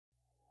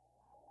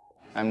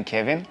I'm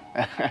Kevin,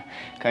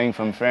 coming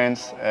from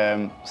France,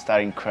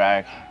 starting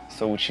Crack,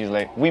 so which is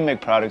like, we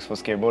make products for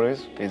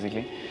skateboarders,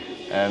 basically.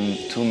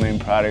 Two main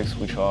products,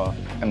 which are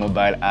a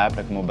mobile app,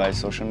 like a mobile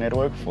social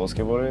network for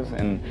skateboarders,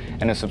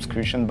 and a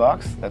subscription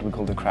box that we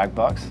call the Crack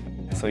Box.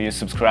 So you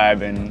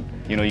subscribe and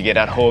you get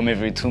at home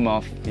every 2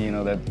 months,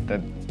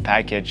 that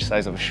package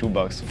size of a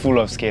shoebox full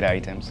of skate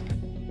items.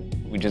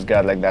 We just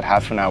got like that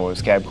half an hour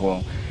Skype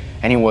call.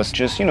 And it was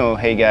just,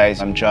 hey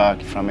guys, I'm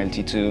Jock from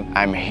LT2.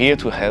 I'm here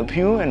to help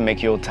you and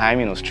make your time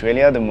in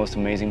Australia the most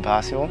amazing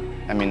possible.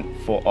 I mean,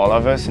 for all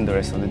of us and the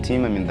rest of the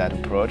team, that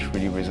approach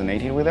really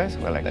resonated with us.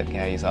 We're like, that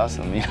guy is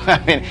awesome,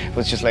 it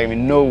was just like,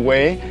 no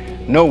way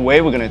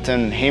we're gonna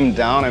turn him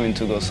down,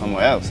 to go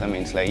somewhere else.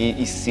 It's like,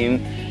 he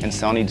seemed and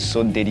sounded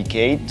so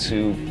dedicated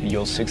to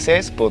your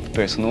success, both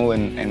personal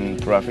and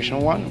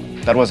professional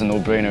one. That was a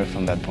no-brainer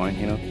from that point,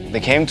 They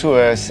came to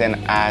us and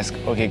asked,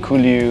 okay,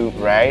 could you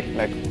write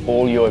like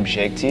all your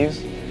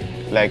objectives,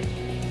 like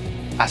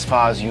as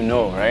far as you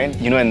know, right?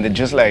 And they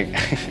just like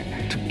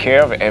took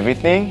care of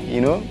everything,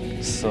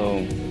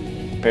 So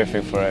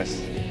perfect for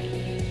us.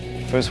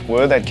 First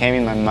word that came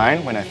in my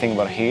mind when I think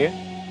about here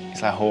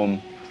is like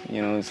home.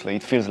 It's like,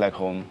 it feels like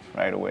home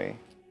right away.